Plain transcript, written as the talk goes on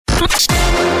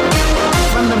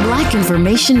From the Black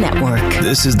Information Network,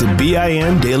 this is the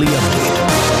BIN Daily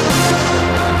Update.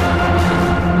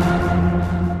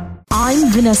 I'm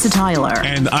Vanessa Tyler.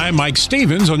 And I'm Mike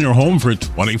Stevens on your home for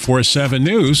 24/7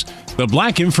 News, the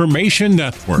Black Information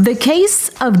Network. The case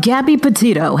of Gabby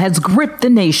Petito has gripped the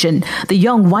nation. The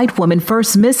young white woman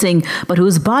first missing, but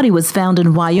whose body was found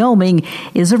in Wyoming,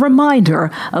 is a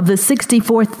reminder of the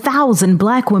 64,000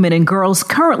 black women and girls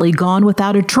currently gone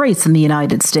without a trace in the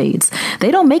United States.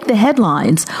 They don't make the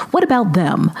headlines. What about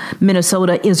them?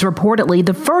 Minnesota is reportedly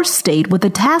the first state with a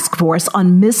task force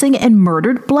on missing and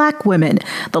murdered black women.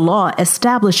 The law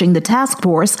establishing the task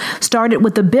force started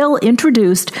with a bill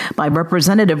introduced by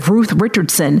Representative Ruth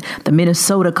Richardson. The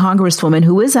Minnesota congresswoman,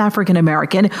 who is African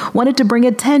American, wanted to bring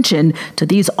attention to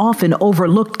these often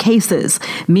overlooked cases.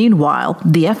 Meanwhile,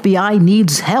 the FBI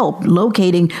needs help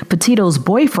locating Petito's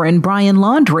boyfriend, Brian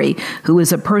Laundrie, who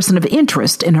is a person of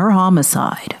interest in her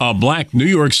homicide. A black New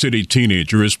York City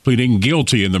teenager is pleading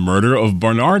guilty in the murder of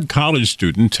Barnard College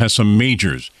student Tessa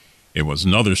Majors. It was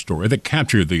another story that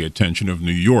captured the attention of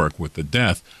New York with the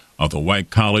death of the white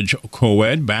college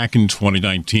co-ed back in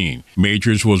 2019.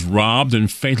 Majors was robbed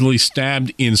and fatally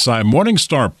stabbed inside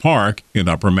Morningstar Park in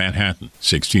Upper Manhattan.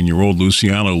 16-year-old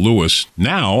Luciana Lewis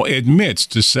now admits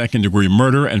to second-degree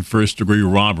murder and first-degree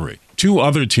robbery. Two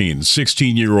other teens,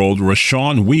 16-year-old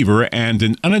Rashawn Weaver and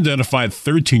an unidentified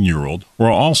 13-year-old,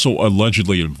 were also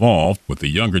allegedly involved, with the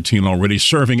younger teen already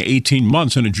serving 18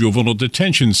 months in a juvenile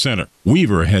detention center.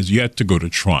 Weaver has yet to go to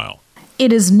trial.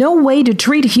 It is no way to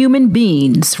treat human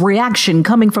beings. Reaction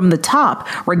coming from the top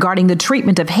regarding the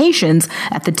treatment of Haitians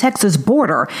at the Texas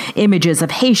border. Images of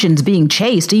Haitians being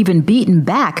chased, even beaten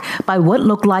back by what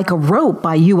looked like a rope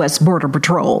by U.S. Border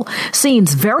Patrol.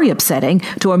 Scenes very upsetting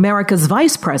to America's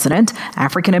Vice President,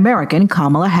 African American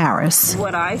Kamala Harris.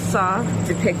 What I saw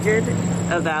depicted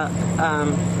about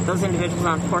those individuals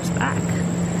on horseback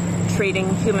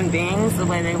treating human beings the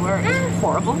way they were is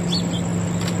horrible.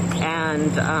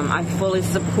 And I fully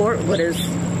support what is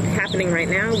happening right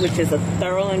now, which is a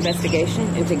thorough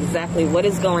investigation into exactly what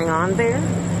is going on there.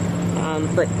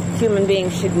 But human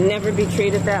beings should never be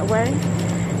treated that way,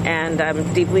 and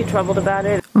I'm deeply troubled about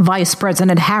it. Vice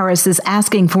President Harris is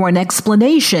asking for an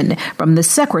explanation from the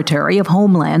Secretary of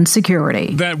Homeland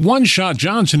Security. That one-shot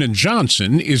Johnson &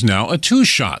 Johnson is now a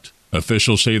two-shot.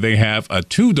 Officials say they have a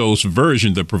two-dose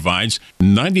version that provides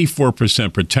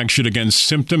 94% protection against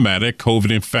symptomatic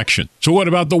COVID infection. So what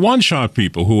about the one-shot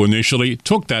people who initially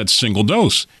took that single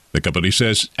dose? The company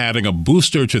says adding a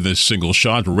booster to this single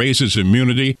shot raises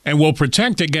immunity and will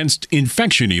protect against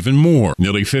infection even more.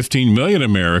 Nearly 15 million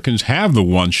Americans have the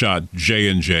one-shot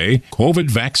J&J COVID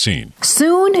vaccine.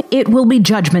 Soon, it will be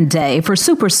Judgment Day for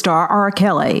superstar R.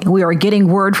 Kelly. We are getting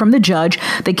word from the judge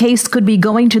the case could be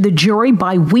going to the jury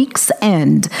by week's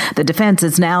end. The defense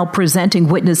is now presenting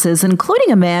witnesses,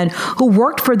 including a man who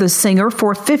worked for the singer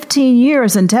for 15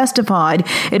 years and testified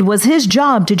it was his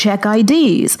job to check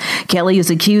IDs. Kelly is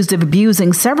accused of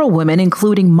abusing several women,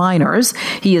 including minors.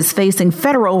 He is facing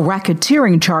federal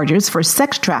racketeering charges for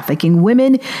sex trafficking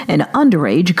women and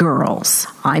underage girls.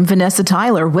 I'm Vanessa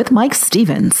Tyler with Mike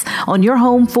Stevens on your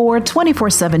home for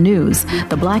 24/7 News,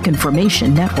 the Black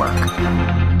Information Network.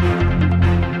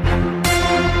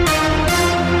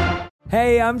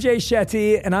 Hey, I'm Jay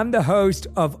Shetty, and I'm the host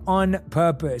of On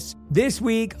Purpose. This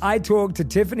week, I talked to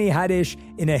Tiffany Haddish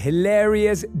in a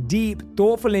hilarious, deep,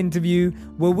 thoughtful interview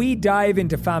where we dive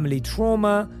into family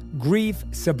trauma, grief,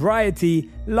 sobriety,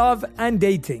 love, and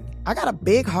dating. I got a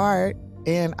big heart,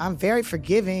 and I'm very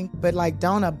forgiving, but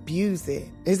don't abuse it.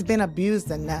 It's been abused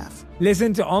enough.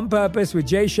 Listen to On Purpose with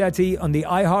Jay Shetty on the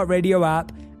iHeartRadio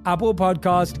app, Apple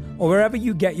Podcast, or wherever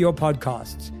you get your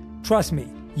podcasts. Trust me,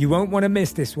 you won't want to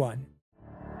miss this one.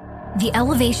 The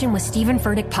Elevation with Stephen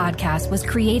Furtick podcast was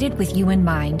created with you in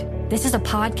mind. This is a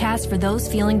podcast for those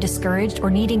feeling discouraged or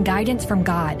needing guidance from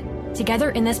God. Together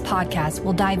in this podcast,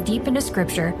 we'll dive deep into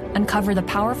Scripture, uncover the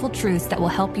powerful truths that will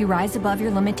help you rise above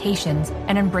your limitations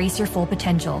and embrace your full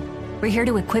potential. We're here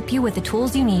to equip you with the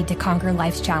tools you need to conquer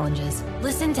life's challenges.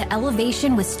 Listen to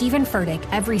Elevation with Stephen Furtick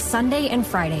every Sunday and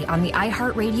Friday on the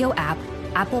iHeartRadio app,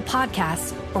 Apple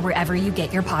Podcasts, or wherever you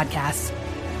get your podcasts.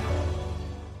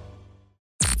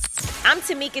 I'm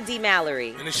Tamika D.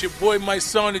 Mallory. And it's your boy, my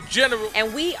son, the General.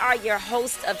 And we are your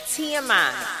hosts of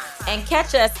TMI. And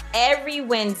catch us every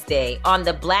Wednesday on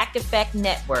the Black Effect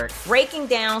Network, breaking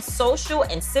down social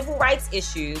and civil rights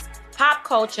issues, pop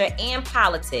culture, and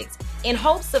politics in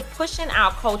hopes of pushing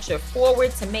our culture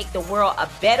forward to make the world a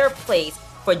better place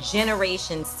for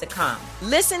generations to come.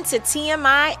 Listen to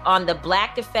TMI on the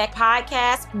Black Effect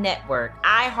Podcast Network,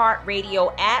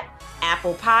 iHeartRadio app,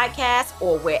 Apple Podcasts,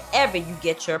 or wherever you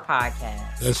get your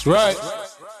podcasts. That's right.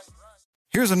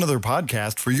 Here's another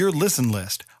podcast for your listen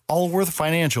list. Allworth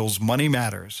Financial's Money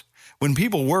Matters. When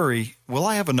people worry, will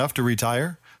I have enough to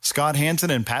retire? Scott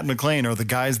Hansen and Pat McClain are the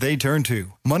guys they turn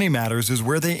to. Money Matters is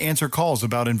where they answer calls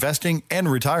about investing and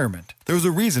retirement. There's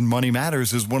a reason Money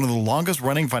Matters is one of the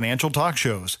longest-running financial talk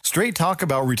shows. Straight talk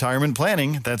about retirement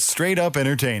planning that's straight up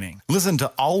entertaining. Listen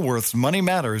to Allworth's Money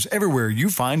Matters everywhere you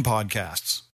find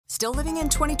podcasts. Still living in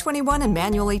 2021 and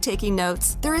manually taking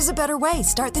notes? There is a better way.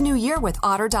 Start the new year with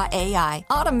Otter.ai.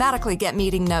 Automatically get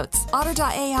meeting notes.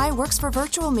 Otter.ai works for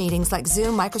virtual meetings like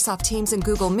Zoom, Microsoft Teams, and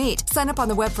Google Meet. Sign up on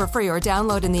the web for free or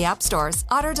download in the app stores.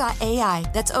 Otter.ai.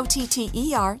 That's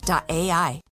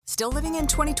OTTER.ai. Still living in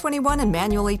 2021 and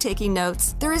manually taking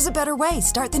notes? There is a better way.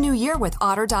 Start the new year with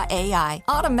Otter.ai.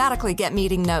 Automatically get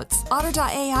meeting notes.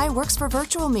 Otter.ai works for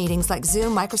virtual meetings like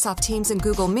Zoom, Microsoft Teams, and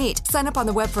Google Meet. Sign up on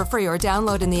the web for free or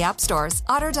download in the app stores.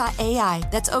 Otter.ai.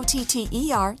 That's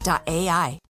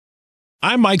OTTER.ai.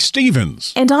 I'm Mike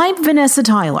Stevens. And I'm Vanessa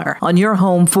Tyler on your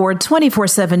home for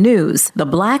 24/7 News, the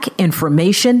Black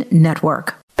Information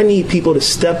Network. I need people to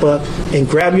step up and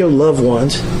grab your loved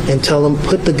ones and tell them,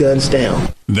 put the guns down.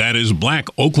 That is Black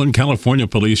Oakland, California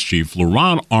Police Chief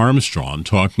LaRon Armstrong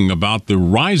talking about the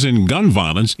rise in gun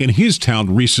violence in his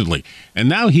town recently. And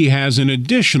now he has an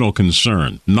additional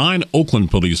concern. 9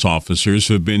 Oakland police officers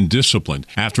have been disciplined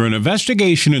after an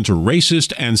investigation into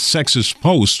racist and sexist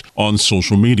posts on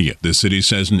social media. The city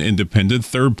says an independent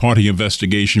third-party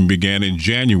investigation began in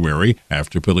January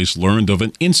after police learned of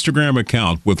an Instagram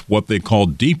account with what they call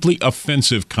deeply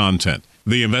offensive content.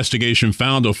 The investigation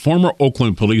found a former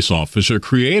Oakland police officer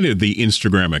created the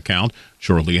Instagram account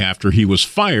shortly after he was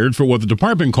fired for what the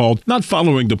department called not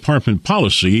following department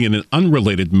policy in an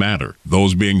unrelated matter.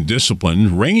 Those being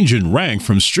disciplined range in rank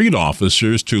from street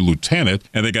officers to lieutenant,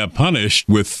 and they got punished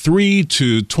with 3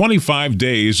 to 25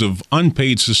 days of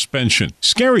unpaid suspension.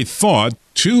 Scary thought.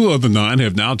 2 of the 9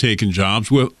 have now taken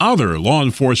jobs with other law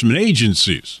enforcement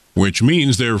agencies, which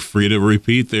means they're free to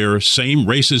repeat their same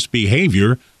racist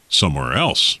behavior somewhere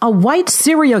else. A white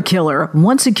serial killer,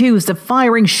 once accused of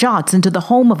firing shots into the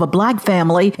home of a black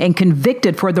family and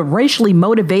convicted for the racially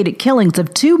motivated killings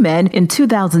of 2 men in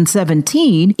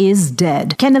 2017, is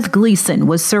dead. Kenneth Gleason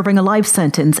was serving a life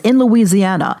sentence in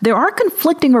Louisiana. There are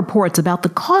conflicting reports about the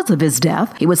cause of his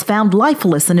death. He was found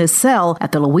lifeless in his cell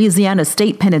at the Louisiana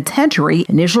State Penitentiary.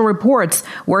 Initial reports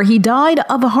were he died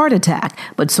of a heart attack,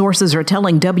 but sources are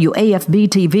telling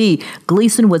WAFB-TV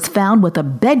Gleason was found with a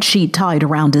bedsheet tied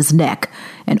around his neck.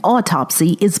 An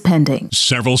autopsy is pending.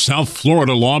 Several South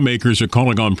Florida lawmakers are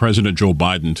calling on President Joe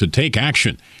Biden to take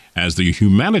action as the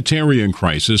humanitarian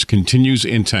crisis continues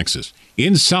in Texas.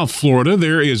 In South Florida,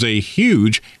 there is a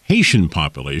huge Haitian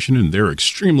population, and they're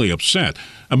extremely upset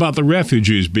about the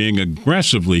refugees being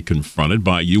aggressively confronted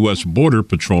by U.S. Border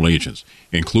Patrol agents,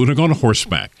 including on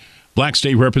horseback. Black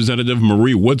State Representative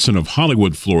Marie Woodson of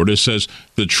Hollywood, Florida, says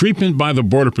the treatment by the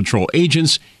Border Patrol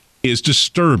agents is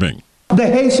disturbing. The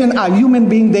Haitians are human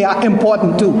beings. They are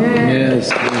important too. Yes.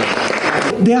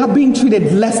 They are being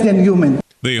treated less than human.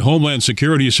 The Homeland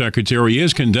Security Secretary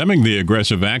is condemning the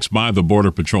aggressive acts by the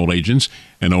Border Patrol agents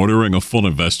and ordering a full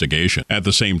investigation. At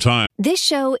the same time, this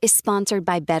show is sponsored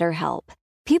by BetterHelp.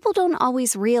 People don't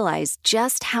always realize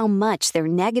just how much their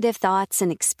negative thoughts and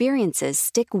experiences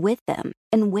stick with them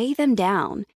and weigh them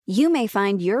down. You may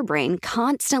find your brain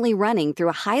constantly running through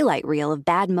a highlight reel of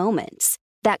bad moments.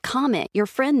 That comment your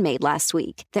friend made last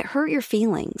week that hurt your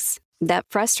feelings. That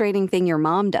frustrating thing your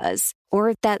mom does.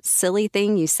 Or that silly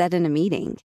thing you said in a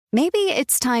meeting. Maybe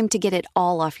it's time to get it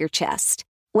all off your chest.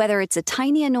 Whether it's a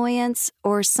tiny annoyance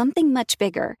or something much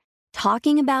bigger,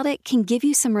 talking about it can give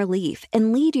you some relief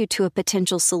and lead you to a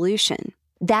potential solution.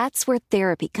 That's where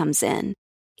therapy comes in.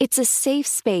 It's a safe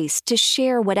space to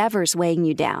share whatever's weighing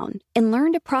you down and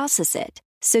learn to process it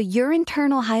so your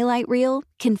internal highlight reel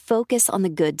can focus on the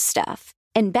good stuff.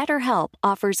 And BetterHelp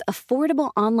offers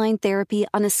affordable online therapy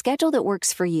on a schedule that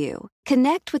works for you.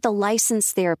 Connect with a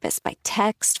licensed therapist by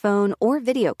text, phone, or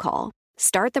video call.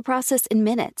 Start the process in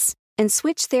minutes and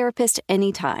switch therapist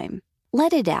anytime.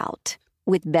 Let it out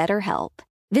with BetterHelp.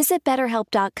 Visit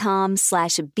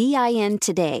BetterHelp.com/BIN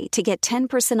today to get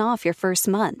 10% off your first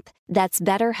month. That's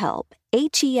BetterHelp,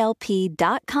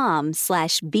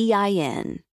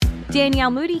 HELP.com/BIN.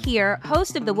 Danielle Moody here,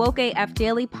 host of the Woke AF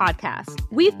Daily podcast.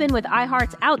 We've been with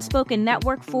iHeart's Outspoken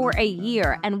Network for a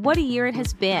year, and what a year it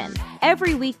has been.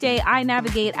 Every weekday, I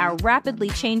navigate our rapidly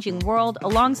changing world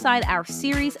alongside our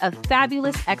series of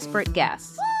fabulous expert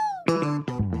guests.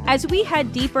 As we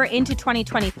head deeper into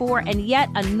 2024 and yet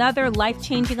another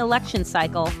life-changing election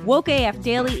cycle, Woke AF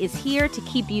Daily is here to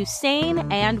keep you sane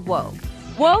and woke.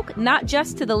 Woke not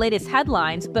just to the latest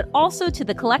headlines, but also to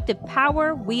the collective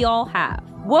power we all have.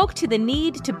 Woke to the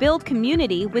need to build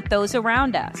community with those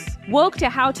around us. Woke to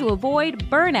how to avoid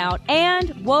burnout,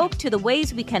 and woke to the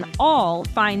ways we can all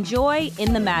find joy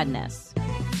in the madness.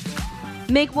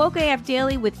 Make Woke AF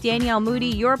Daily with Danielle Moody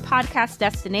your podcast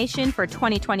destination for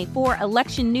 2024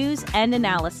 election news and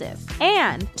analysis.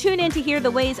 And tune in to hear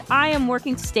the ways I am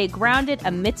working to stay grounded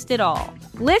amidst it all.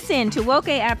 Listen to Woke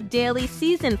AF Daily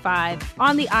Season 5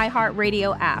 on the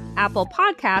iHeartRadio app, Apple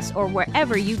Podcasts, or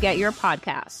wherever you get your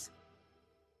podcasts.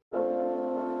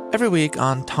 Every week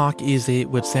on Talk Easy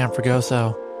with Sam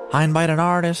Fragoso, I invite an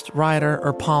artist, writer,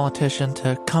 or politician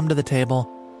to come to the table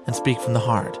and speak from the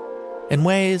heart in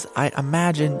ways I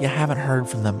imagine you haven't heard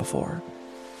from them before.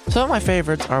 Some of my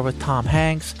favorites are with Tom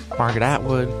Hanks, Margaret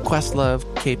Atwood, Questlove,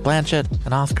 Cate Blanchett,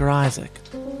 and Oscar Isaac.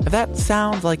 If that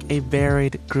sounds like a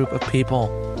varied group of people,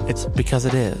 it's because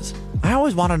it is. I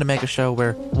always wanted to make a show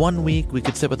where one week we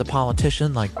could sit with a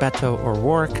politician like Beto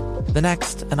O'Rourke, the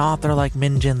next an author like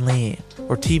Min Jin Lee,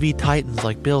 or TV titans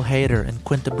like Bill Hader and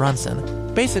Quinta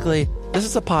Brunson. Basically, this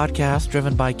is a podcast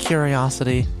driven by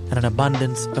curiosity and an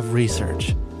abundance of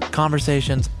research.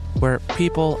 Conversations where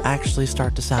people actually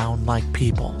start to sound like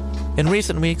people. In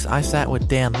recent weeks, I sat with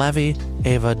Dan Levy,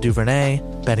 Ava DuVernay,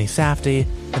 Benny Safdie,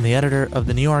 and the editor of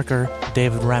The New Yorker,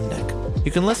 David Remnick.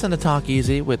 You can listen to Talk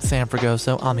Easy with Sam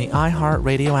Fragoso on the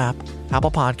iHeartRadio app,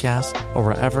 Apple Podcasts, or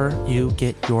wherever you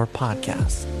get your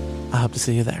podcasts. I hope to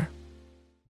see you there.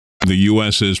 The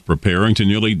U.S. is preparing to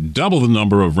nearly double the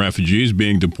number of refugees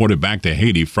being deported back to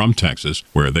Haiti from Texas,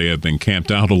 where they have been camped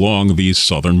out along the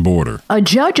southern border. A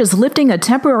judge is lifting a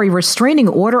temporary restraining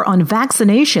order on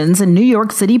vaccinations in New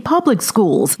York City public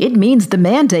schools. It means the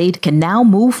mandate can now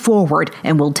move forward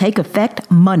and will take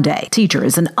effect Monday.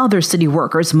 Teachers and other city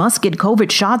workers must get COVID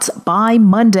shots by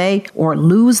Monday or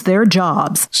lose their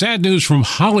jobs. Sad news from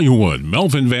Hollywood.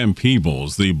 Melvin Van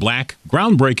Peebles, the black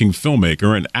groundbreaking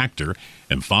filmmaker and actor,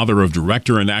 and father of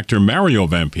director and actor Mario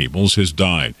Van Peebles, has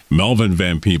died. Melvin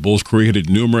Van Peebles created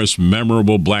numerous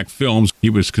memorable black films. He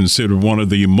was considered one of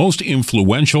the most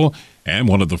influential and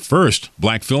one of the first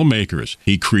black filmmakers.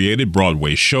 He created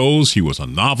Broadway shows. He was a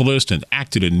novelist and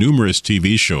acted in numerous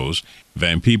TV shows.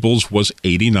 Van Peebles was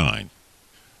 89.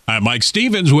 I'm Mike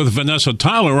Stevens with Vanessa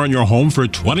Tyler on your home for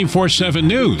 24/7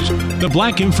 News, the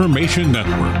Black Information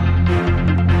Network.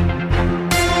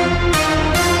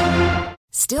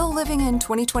 Still living in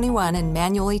 2021 and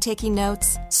manually taking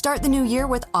notes? Start the new year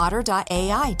with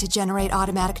Otter.ai to generate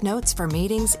automatic notes for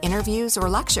meetings, interviews, or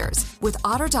lectures. With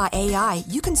Otter.ai,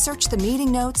 you can search the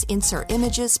meeting notes, insert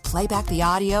images, play back the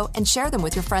audio, and share them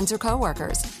with your friends or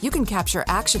coworkers. You can capture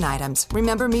action items,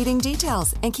 remember meeting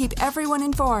details, and keep everyone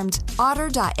informed.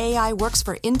 Otter.ai works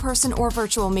for in-person or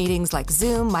virtual meetings like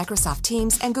Zoom, Microsoft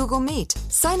Teams, and Google Meet.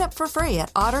 Sign up for free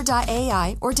at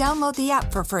Otter.ai or download the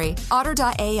app for free.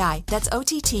 Otter.ai, that's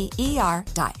OTTER.ai.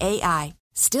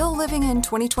 Still living in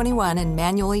 2021 and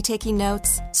manually taking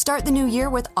notes? Start the new year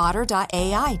with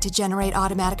Otter.ai to generate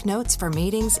automatic notes for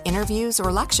meetings, interviews,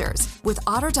 or lectures. With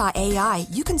Otter.ai,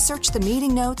 you can search the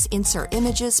meeting notes, insert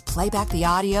images, play back the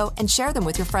audio, and share them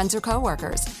with your friends or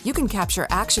coworkers. You can capture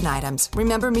action items,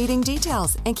 remember meeting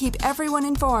details, and keep everyone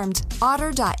informed.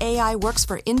 Otter.ai works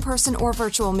for in-person or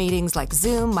virtual meetings like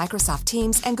Zoom, Microsoft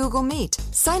Teams, and Google Meet.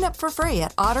 Sign up for free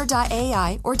at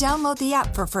Otter.ai or download the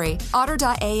app for free.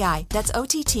 Otter.ai, that's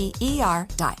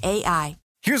OTTER.ai.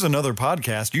 Here's another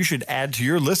podcast you should add to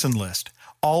your listen list.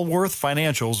 Allworth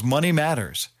Financial's Money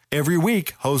Matters. Every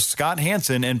week, hosts Scott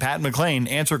Hanson and Pat McClain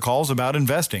answer calls about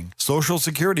investing, Social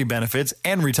Security benefits,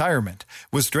 and retirement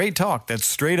with straight talk that's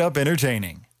straight up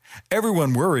entertaining.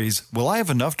 Everyone worries, will I have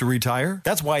enough to retire?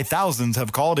 That's why thousands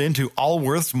have called into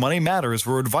Allworth's Money Matters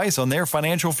for advice on their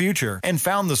financial future and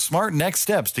found the smart next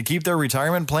steps to keep their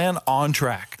retirement plan on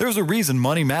track. There's a reason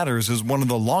Money Matters is one of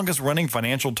the longest running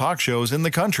financial talk shows in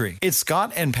the country. It's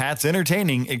Scott and Pat's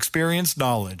entertaining, experienced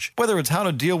knowledge. Whether it's how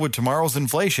to deal with tomorrow's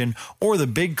inflation or the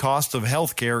big costs of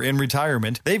healthcare in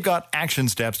retirement, they've got action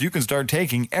steps you can start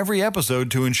taking every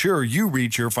episode to ensure you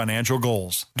reach your financial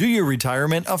goals. Do your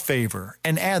retirement a favor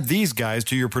and add these guys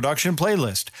to your production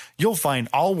playlist. You'll find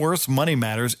Allworth's Money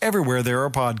Matters everywhere there are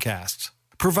podcasts.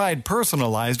 Provide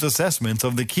personalized assessments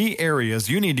of the key areas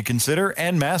you need to consider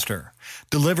and master.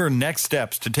 Deliver next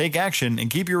steps to take action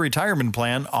and keep your retirement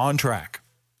plan on track.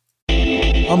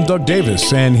 I'm Doug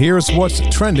Davis, and here's what's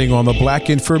trending on the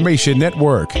Black Information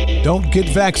Network. Don't get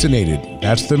vaccinated.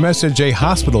 That's the message a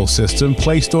hospital system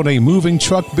placed on a moving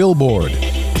truck billboard.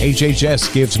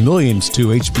 HHS gives millions to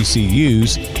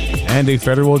HBCUs, and a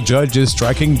federal judge is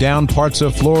striking down parts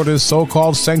of Florida's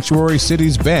so-called sanctuary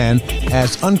cities ban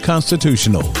as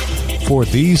unconstitutional. For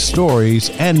these stories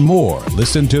and more,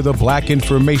 listen to the Black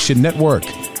Information Network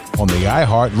on the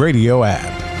iHeartRadio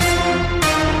app.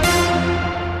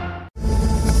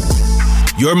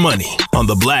 Your money on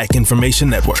the Black Information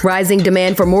Network. Rising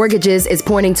demand for mortgages is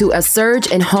pointing to a surge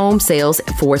in home sales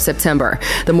for September.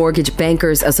 The Mortgage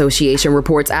Bankers Association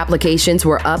reports applications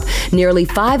were up nearly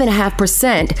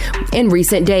 5.5% in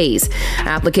recent days.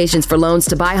 Applications for loans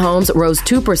to buy homes rose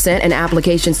 2%, and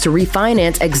applications to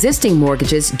refinance existing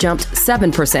mortgages jumped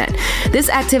 7%. This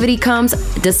activity comes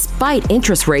despite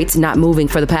interest rates not moving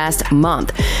for the past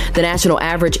month. The national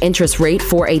average interest rate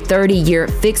for a 30-year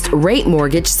fixed rate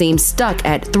mortgage seems stuck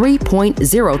at 3.03%.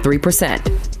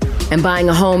 And buying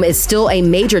a home is still a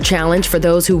major challenge for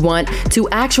those who want to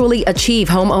actually achieve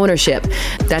home ownership.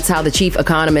 That's how the chief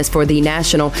economist for the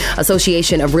National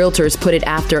Association of Realtors put it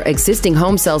after existing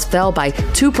home sales fell by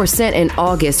 2% in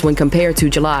August when compared to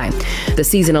July. The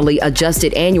seasonally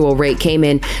adjusted annual rate came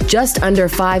in just under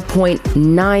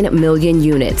 5.9 million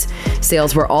units.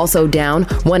 Sales were also down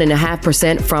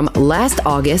 1.5% from last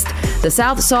August. The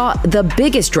South saw the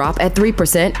biggest drop at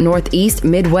 3%. Northeast,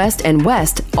 Midwest, and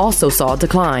West also saw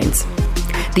declines.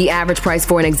 The average price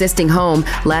for an existing home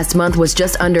last month was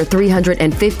just under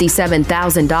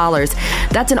 $357,000.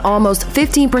 That's an almost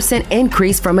 15%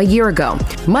 increase from a year ago.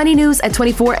 Money news at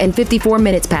 24 and 54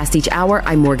 minutes past each hour.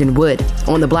 I'm Morgan Wood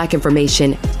on the Black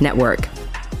Information Network.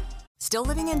 Still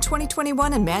living in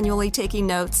 2021 and manually taking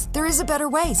notes? There is a better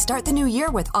way. Start the new year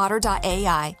with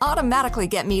Otter.ai. Automatically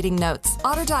get meeting notes.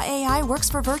 Otter.ai works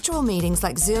for virtual meetings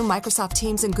like Zoom, Microsoft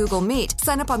Teams, and Google Meet.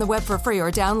 Sign up on the web for free or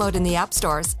download in the app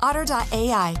stores.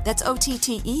 Otter.ai. That's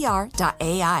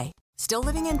OTTER.ai. Still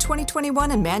living in 2021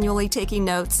 and manually taking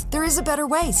notes? There is a better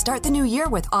way. Start the new year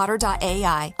with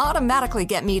Otter.ai. Automatically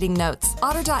get meeting notes.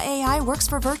 Otter.ai works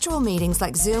for virtual meetings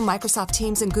like Zoom, Microsoft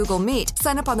Teams, and Google Meet.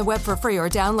 Sign up on the web for free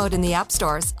or download in the app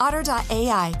stores.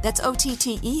 Otter.ai. That's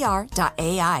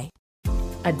OTTER.ai.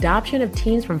 Adoption of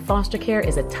teens from foster care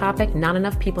is a topic not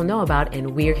enough people know about,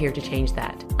 and we're here to change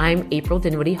that. I'm April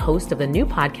Dinwiddie, host of the new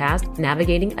podcast,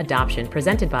 Navigating Adoption,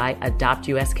 presented by Adopt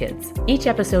US Kids. Each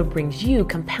episode brings you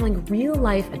compelling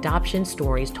real-life adoption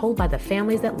stories told by the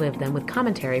families that live them with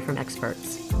commentary from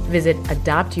experts. Visit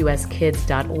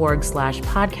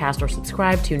adoptuskids.org/podcast or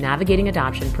subscribe to Navigating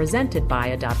Adoption, presented by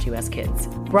Adopt US Kids.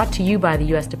 Brought to you by the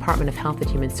U.S. Department of Health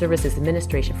and Human Services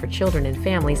Administration for Children and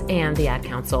Families and the Ad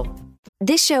Council.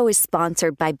 This show is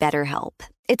sponsored by BetterHelp.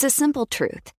 It's a simple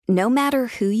truth. No matter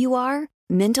who you are,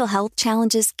 mental health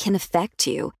challenges can affect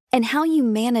you, and how you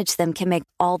manage them can make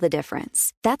all the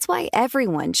difference. That's why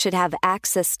everyone should have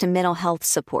access to mental health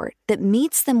support that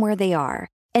meets them where they are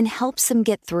and helps them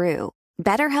get through.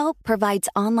 BetterHelp provides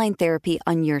online therapy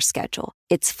on your schedule.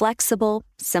 It's flexible,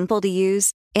 simple to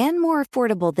use, and more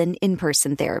affordable than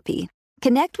in-person therapy.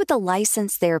 Connect with a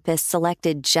licensed therapist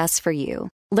selected just for you.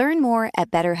 Learn more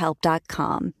at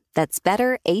BetterHelp.com. That's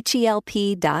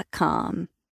BetterHelp.com.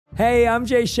 Hey, I'm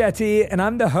Jay Shetty, and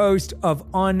I'm the host of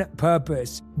On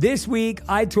Purpose. This week,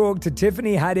 I talked to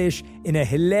Tiffany Haddish in a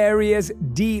hilarious,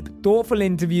 deep, thoughtful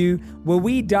interview where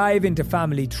we dive into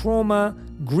family trauma,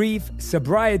 grief,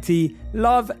 sobriety,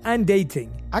 love, and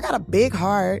dating. I got a big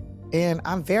heart, and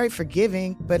I'm very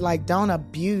forgiving, but don't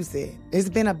abuse it. It's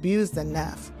been abused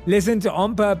enough. Listen to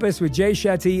On Purpose with Jay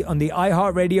Shetty on the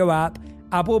iHeartRadio app,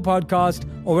 Apple Podcast,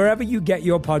 or wherever you get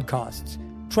your podcasts.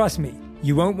 Trust me,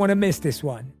 you won't want to miss this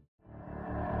one.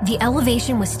 The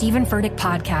Elevation with Stephen Furtick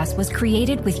podcast was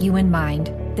created with you in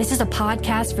mind. This is a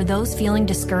podcast for those feeling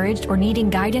discouraged or needing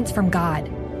guidance from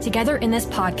God. Together in this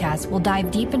podcast, we'll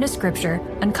dive deep into Scripture,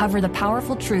 uncover the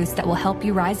powerful truths that will help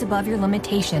you rise above your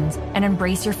limitations and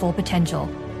embrace your full potential.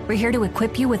 We're here to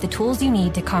equip you with the tools you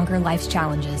need to conquer life's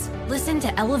challenges. Listen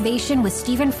to Elevation with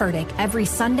Stephen Furtick every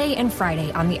Sunday and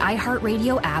Friday on the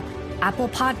iHeartRadio app, Apple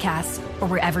Podcasts, or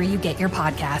wherever you get your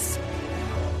podcasts.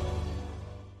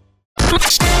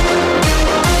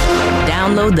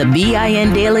 Download the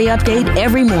BIN Daily Update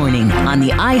every morning on the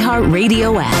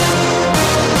iHeartRadio app.